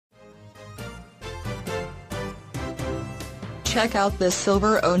Check out this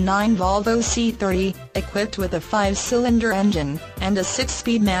silver '09 Volvo C30, equipped with a 5-cylinder engine, and a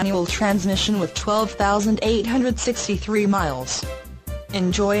 6-speed manual transmission with 12,863 miles.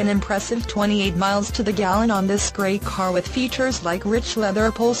 Enjoy an impressive 28 miles to the gallon on this great car with features like rich leather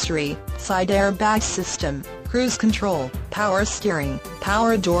upholstery, side airbag system, cruise control, power steering,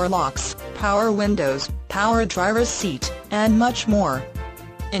 power door locks, power windows, power driver's seat, and much more.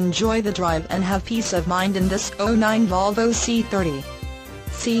 Enjoy the drive and have peace of mind in this '09 Volvo C30.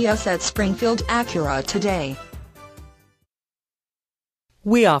 See us at Springfield Acura today.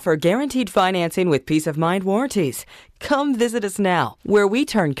 We offer guaranteed financing with peace of mind warranties. Come visit us now, where we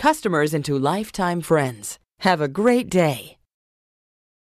turn customers into lifetime friends. Have a great day.